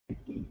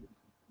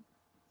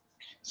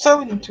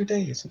So in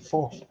today's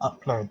fourth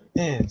upload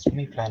is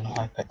me playing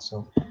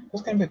Hypixel.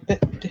 It's going to be a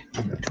bit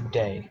different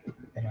today, if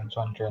anyone's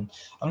wondering.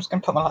 I'm just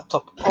going to put my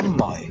laptop on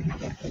my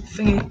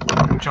thingy,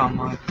 which on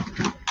my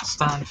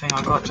stand thing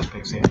I got just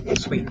because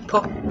it's sweet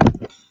pop.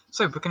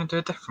 So we're going to do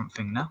a different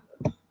thing now.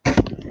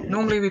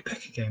 Normally we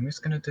pick a game, we're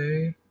just going to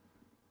do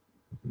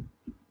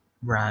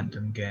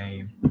random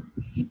game.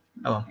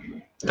 Oh,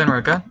 don't know where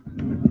we're going.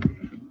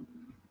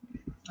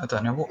 I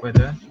don't know what we're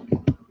doing.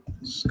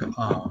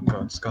 Oh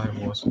god, Sky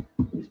Wars.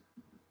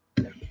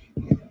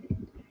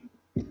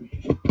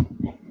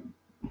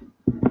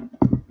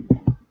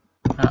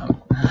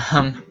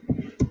 I'm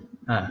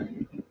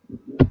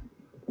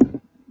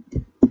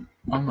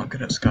not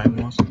good at Sky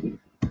Wars.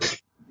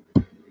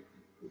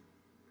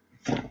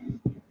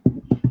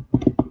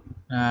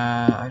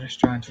 I just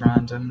joined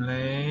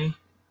randomly.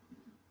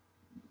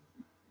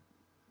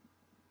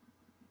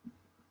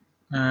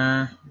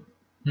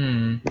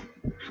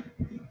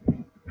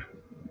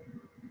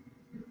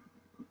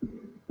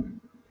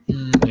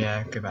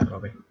 Yeah, go back,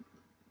 Bobby.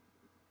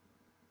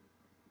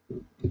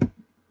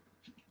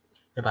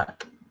 Go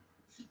back.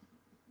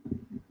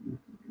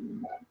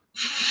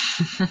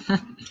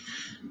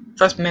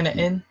 First minute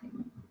in.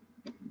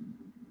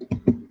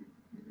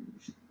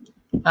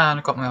 And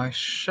I got my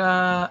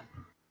shirt.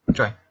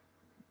 Join.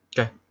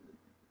 Go.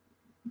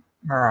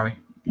 Where are we?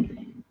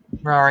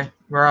 Where are we?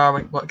 Where are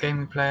we? What game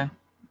are we playing?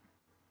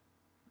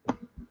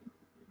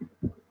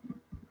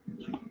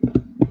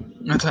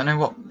 I don't know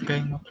what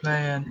game we're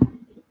playing.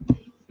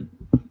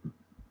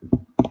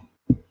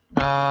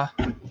 What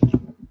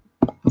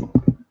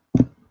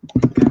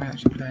game are we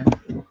actually playing?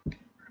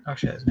 Oh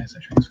shit, there's no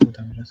such thing as full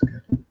damage, that's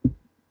good.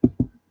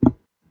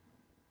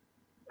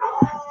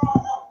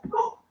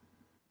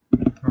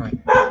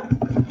 Right.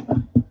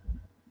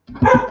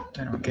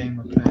 Don't know what game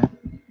we're playing.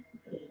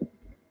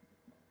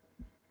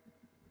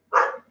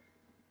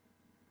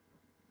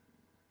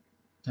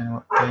 Don't know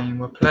what game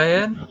we're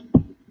playing.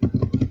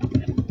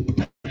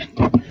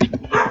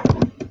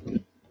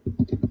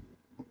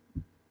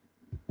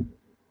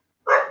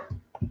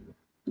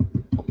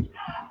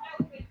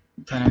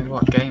 Don't know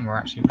what game we're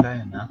actually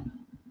playing now.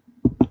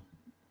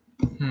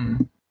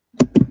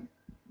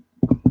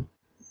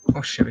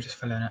 Oh shit, we just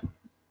fell in it.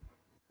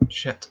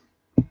 Shit.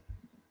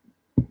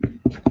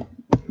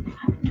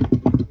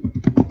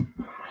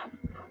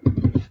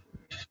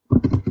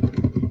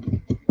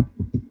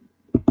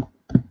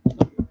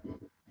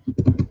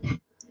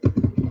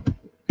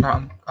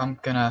 Right, I'm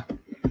gonna...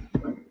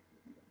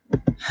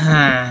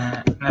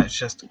 Let's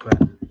just quit.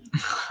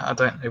 I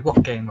don't know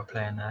what game we're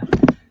playing there.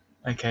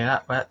 Okay,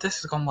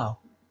 this has gone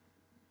well.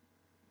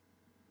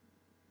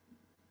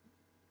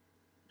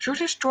 Should we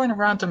just join a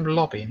random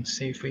lobby and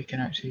see if we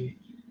can actually...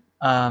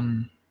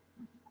 Oh,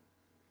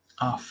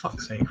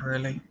 fuck's sake,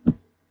 really?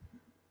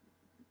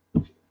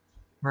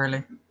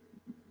 Really?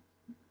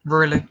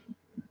 Really?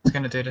 It's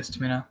gonna do this to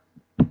me now.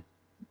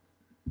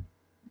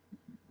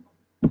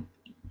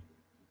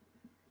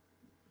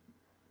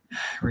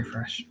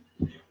 Refresh.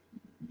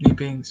 You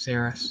being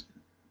serious?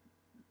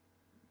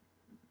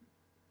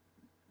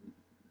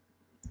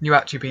 You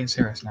actually being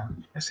serious now?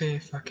 Let's see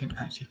if I can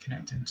actually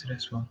connect into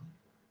this one.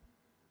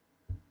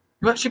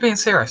 You actually being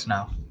serious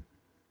now?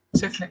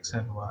 Let's see if next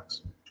server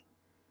works.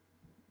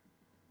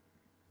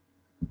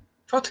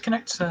 Try to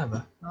connect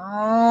server.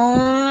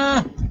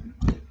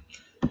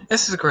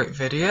 This is a great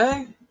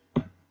video.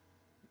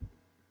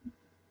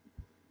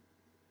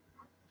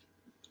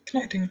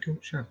 Connecting to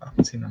server. I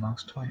can see my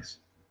mouse twice.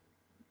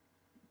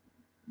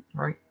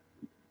 Right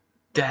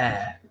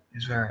there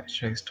is where it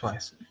shows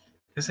twice.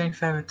 This ain't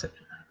fair to...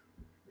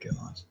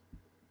 God.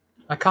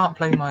 I can't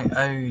play my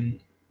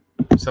own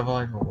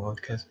survival world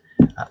because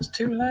that's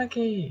too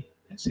laggy.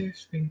 Let's see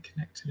if we can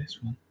connect to this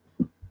one.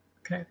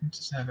 Connecting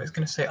to server. It's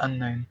going to say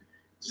unknown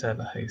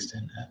server host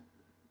in here.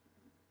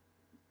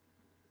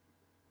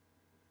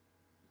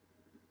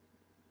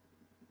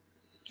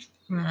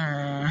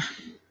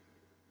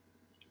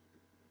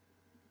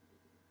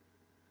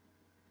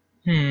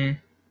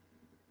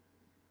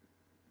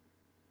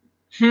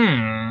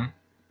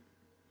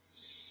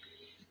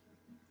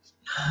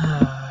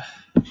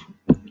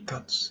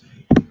 God's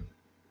sake.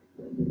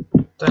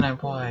 Don't know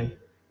why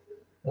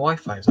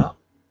Wi-Fi's up.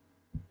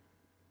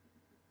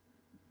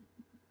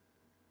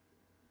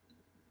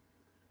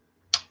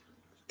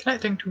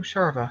 Connecting to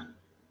server.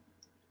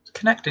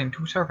 Connecting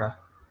to server.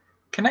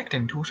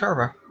 Connecting to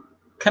server.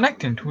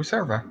 Connecting to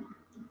server.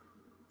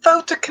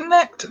 Failed to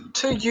connect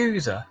to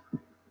user.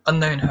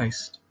 Unknown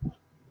host.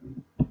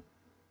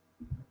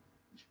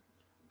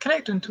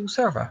 Connecting to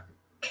server.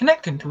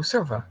 Connecting to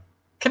server.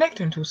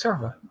 Connecting to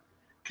server.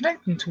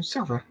 Connecting to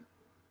server.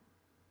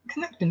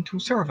 Connecting to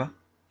server.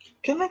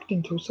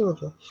 Connecting to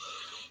server.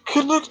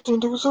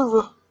 Connecting to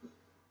server.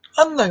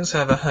 Unknown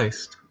server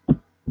host.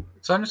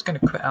 So I'm just going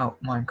to quit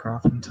out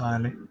Minecraft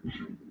entirely.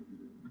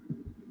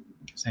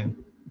 So,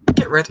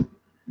 get rid.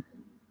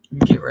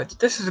 Get rid.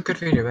 This is a good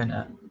video, isn't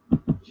it?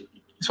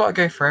 It's what I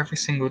go for every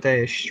single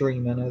day is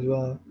streaming as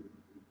well.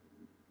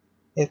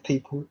 If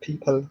people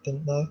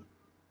didn't know.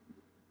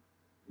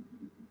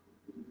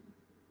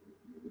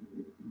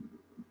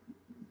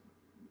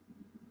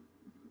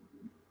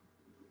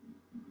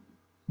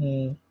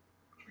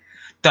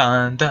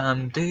 Dun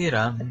dun dee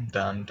dum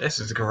dun. This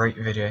is a great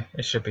video.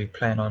 It should be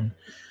playing on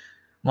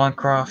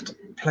Minecraft,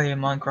 playing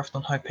Minecraft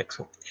on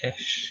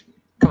Hypixel-ish.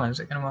 Come on, is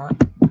it gonna work?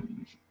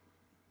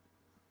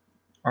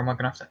 Or am I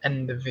gonna have to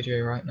end the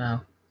video right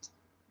now?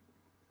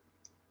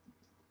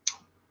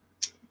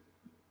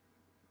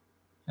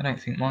 I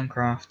don't think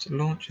Minecraft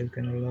launch is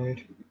gonna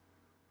load.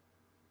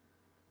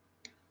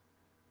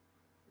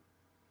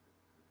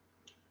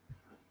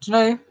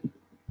 No,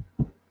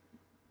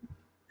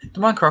 the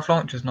Minecraft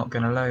launcher is not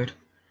gonna load.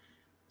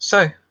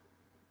 So,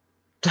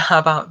 how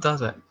about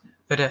does it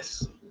for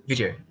this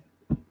video?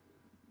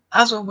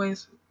 As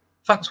always,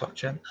 thanks for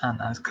watching,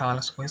 and as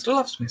Carlos always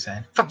loves me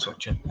saying, thanks for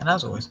watching, and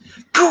as always,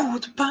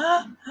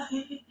 goodbye!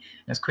 And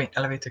as Queen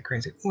Elevator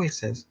Crazy always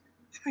says,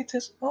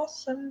 elevator's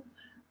awesome.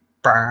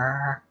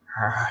 Bye!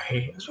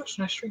 I was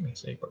watching a stream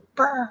yesterday, but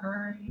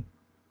bye!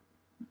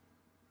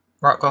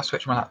 Right, I've got to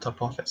switch my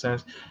laptop off. It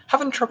says,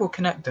 having trouble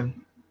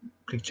connecting.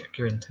 Please check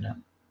your internet.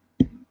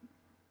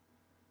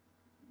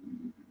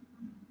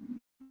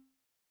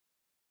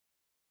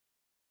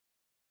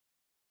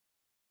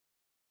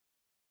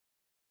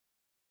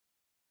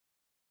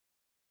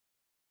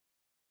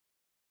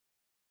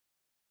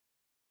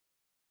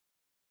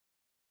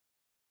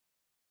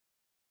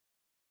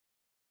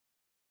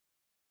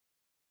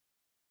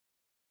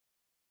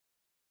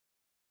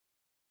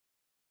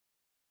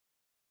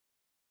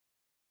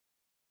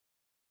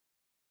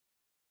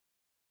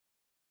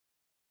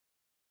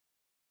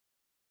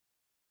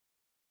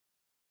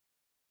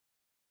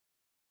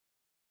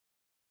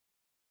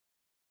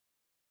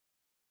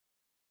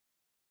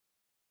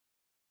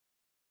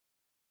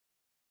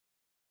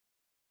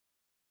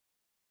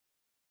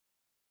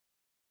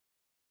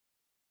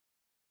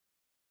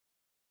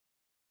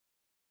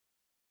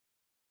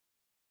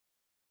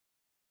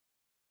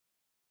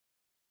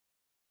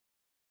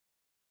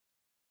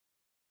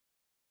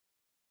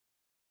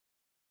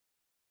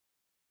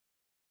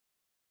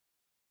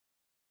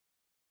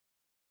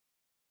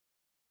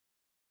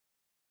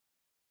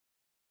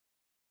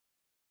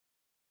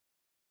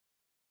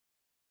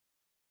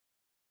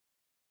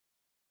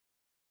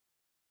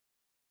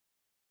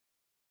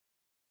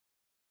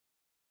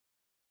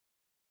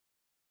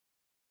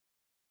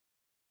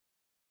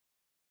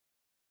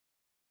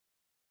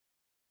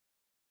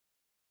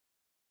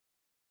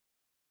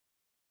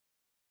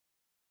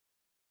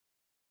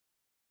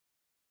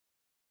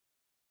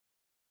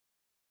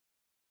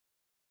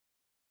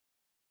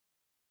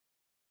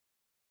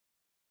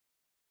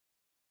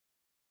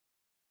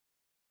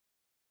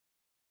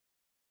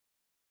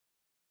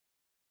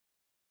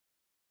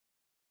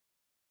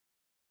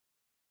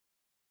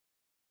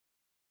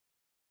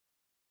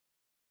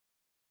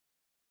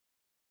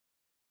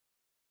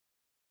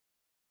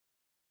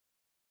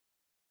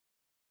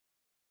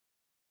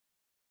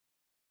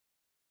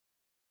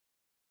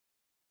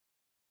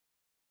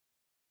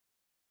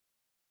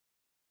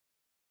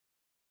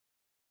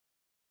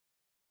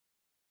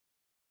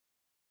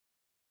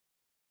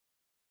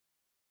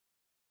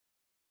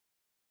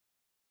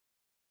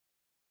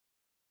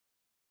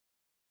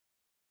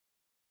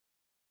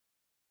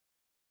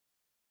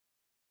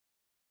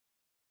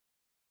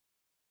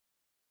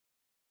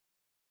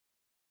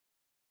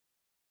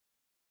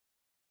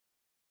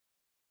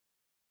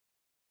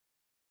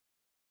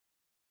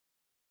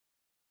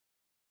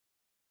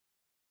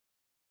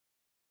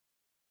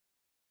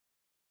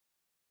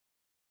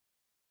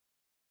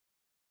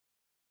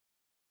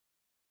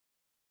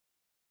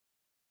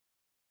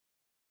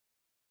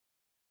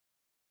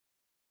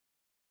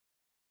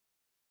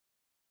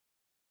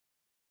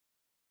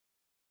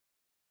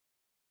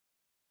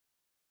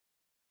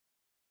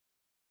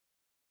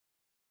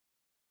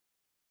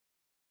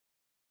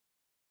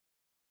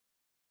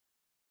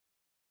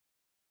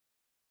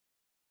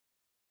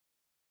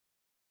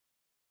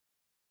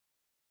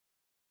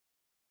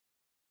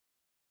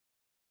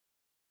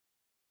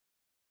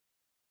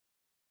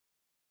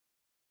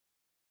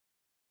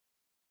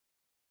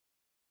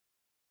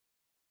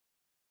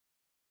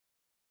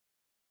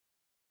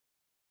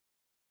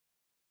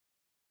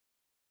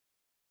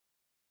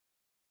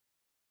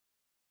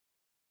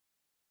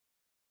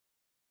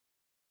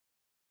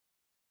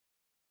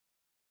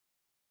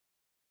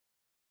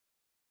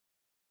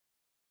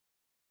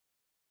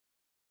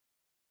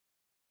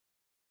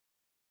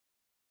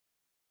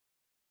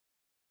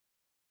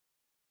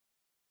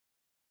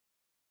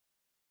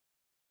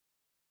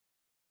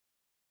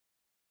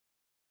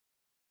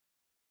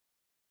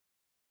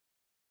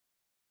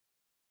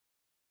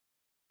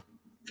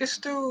 If you're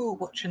still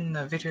watching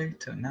the video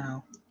till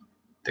now,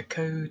 the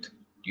code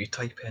you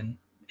type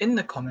in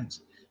the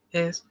comments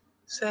is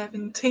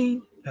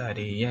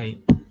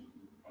 1738.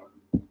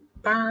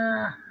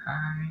 Bye.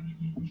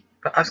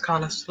 But as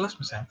Carlos loves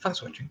me saying, thanks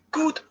for watching.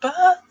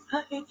 Goodbye.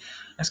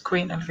 As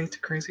Queen Elevator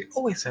Crazy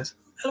always says,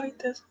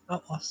 elevators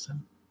are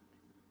awesome.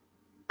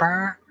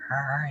 Bye.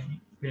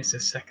 This is the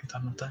second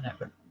time I've done it,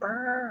 but bye.